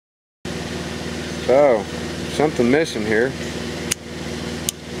So, something missing here.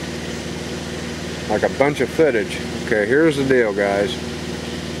 Like a bunch of footage. Okay, here's the deal, guys.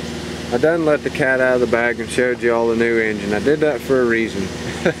 I done let the cat out of the bag and showed you all the new engine. I did that for a reason.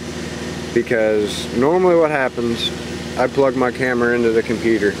 Because normally what happens, I plug my camera into the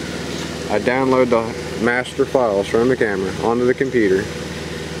computer. I download the master files from the camera onto the computer.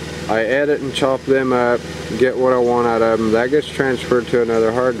 I edit and chop them up, get what I want out of them. That gets transferred to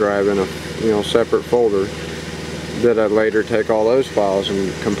another hard drive in a separate folder that I later take all those files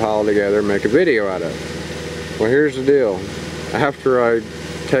and compile together and make a video out of. Well, here's the deal. After I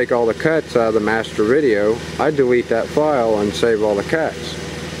take all the cuts out of the master video, I delete that file and save all the cuts.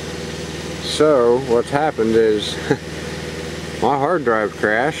 So what's happened is my hard drive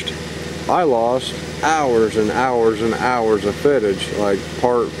crashed. I lost hours and hours and hours of footage, like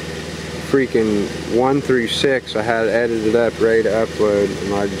part freaking 1 through 6 I had edited up, ready to upload,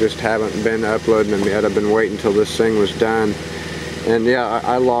 and I just haven't been uploading them yet. I've been waiting until this thing was done. And yeah,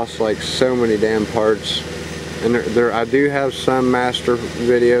 I lost like so many damn parts. And I do have some master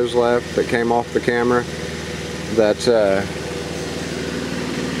videos left that came off the camera that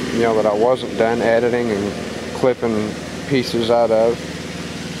that I wasn't done editing and clipping pieces out of,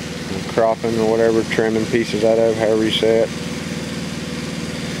 and cropping or whatever, trimming pieces out of, however you say it.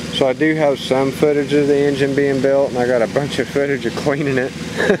 So I do have some footage of the engine being built, and I got a bunch of footage of cleaning it.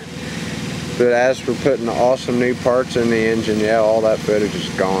 But as for putting awesome new parts in the engine, yeah, all that footage is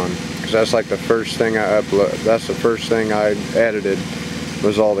gone. Because that's like the first thing I upload. That's the first thing I edited,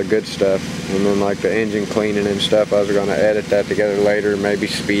 was all the good stuff. And then like the engine cleaning and stuff, I was going to edit that together later, maybe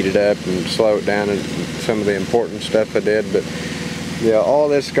speed it up and slow it down, and some of the important stuff I did. But yeah, all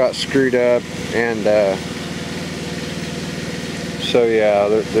this got screwed up, and so yeah,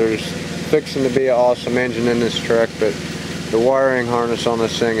 there's fixing to be an awesome engine in this truck, but the wiring harness on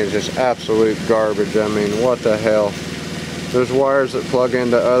this thing is just absolute garbage. I mean, what the hell? There's wires that plug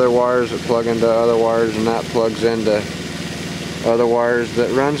into other wires that plug into other wires, and that plugs into other wires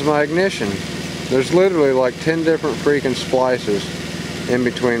that runs my ignition. There's literally like 10 different freaking splices in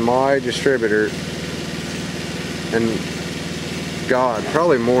between my distributor and, God,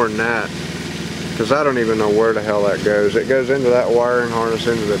 probably more than that, because I don't even know where the hell that goes. It goes into that wiring harness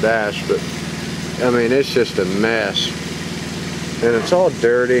into the dash, but I mean, it's just a mess. And it's all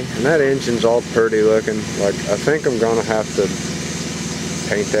dirty, and that engine's all pretty looking. Like, I think I'm gonna have to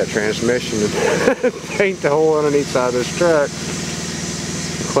paint that transmission and paint the whole underneath side of this truck,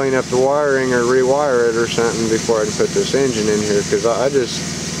 clean up the wiring or rewire it or something before I can put this engine in here, because I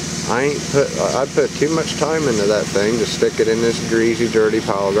put too much time into that thing to stick it in this greasy, dirty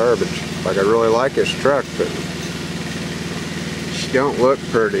pile of garbage. Like, I really like this truck, but she don't look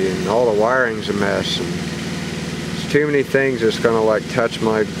pretty, and all the wiring's a mess, and it's too many things that's gonna like touch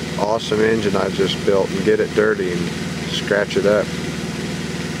my awesome engine I just built and get it dirty and scratch it up.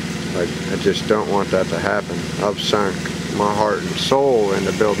 Like, I just don't want that to happen. I've sunk my heart and soul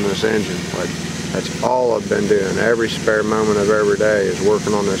into building this engine. Like, that's all I've been doing. Every spare moment of every day is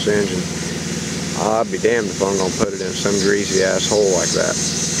working on this engine. I'll be damned if I'm gonna put it in some greasy ass hole like that.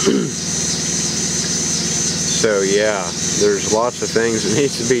 So yeah, there's lots of things that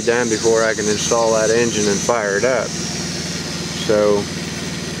needs to be done before I can install that engine and fire it up. So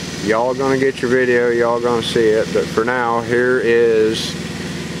y'all gonna get your video, y'all gonna see it, but for now, here is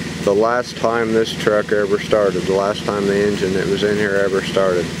the last time this truck ever started, the last time the engine that was in here ever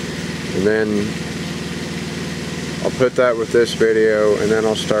started. And then I'll put that with this video, and then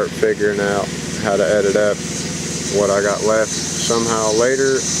I'll start figuring out how to edit up what I got left somehow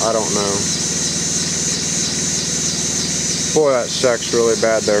later. I don't know. Boy, that sucks really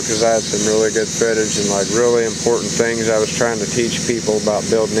bad though, because I had some really good footage and like really important things I was trying to teach people about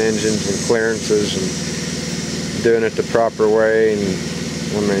building engines and clearances and doing it the proper way. And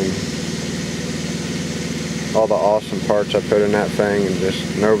I mean, all the awesome parts I put in that thing, and just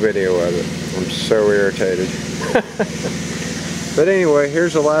no video of it. I'm so irritated. But anyway,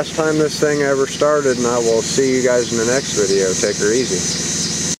 here's the last time this thing ever started, and I will see you guys in the next video. Take her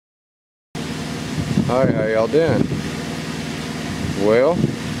easy. Hi, how y'all doing? Well,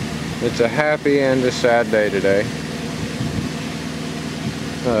 it's a happy and a sad day today.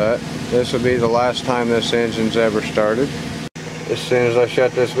 This will be the last time this engine's ever started. As soon as I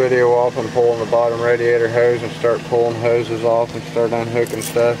shut this video off, I'm pulling the bottom radiator hose and start pulling hoses off and start unhooking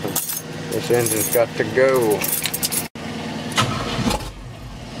stuff, and this engine's got to go.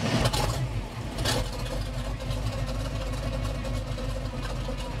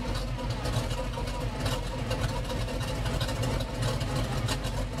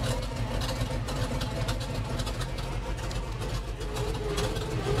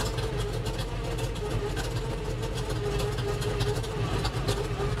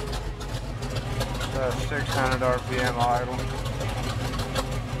 600 RPM idle.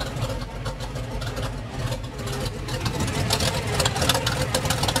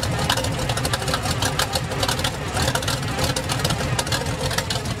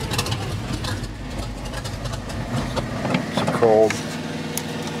 It's cold.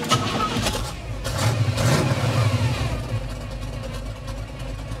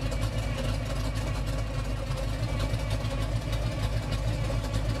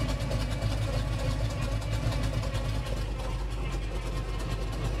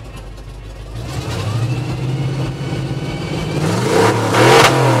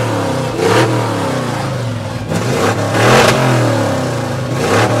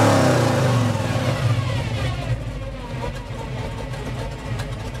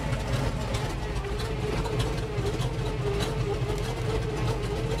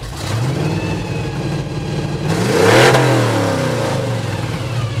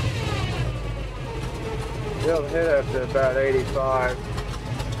 It'll hit up to about 85.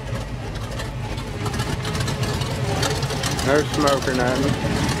 No smoke or nothing.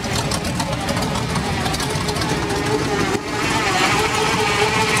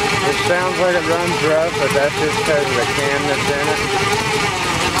 It sounds like it runs rough, but that's just because of the cam that's in it.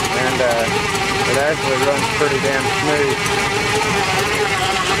 And it actually runs pretty damn smooth.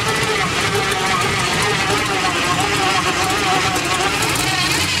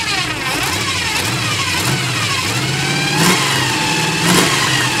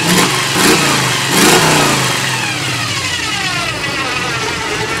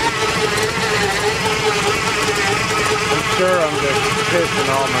 I'm sure I'm just pissing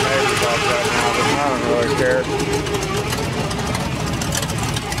all my neighbors off right now, but I don't really care.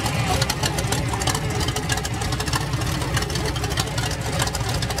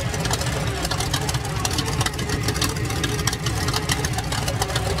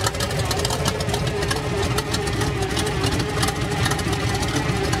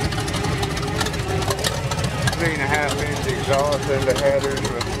 Three-and-a-half-inch exhaust into headers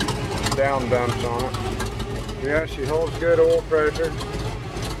with down dumps on it. Yeah, she holds good oil pressure.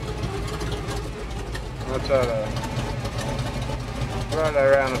 That's at right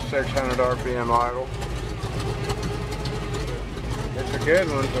around a 600 RPM idle. It's a good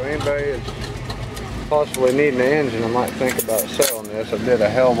one, so anybody that's possibly needing an engine, I might think about selling this. I did a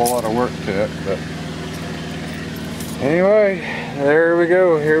hell of a lot of work to it, but anyway, there we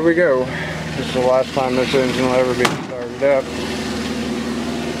go. Here we go. This is the last time this engine will ever be started up.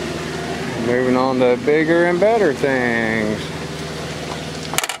 Moving on to bigger and better things.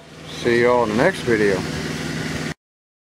 See you all in the next video.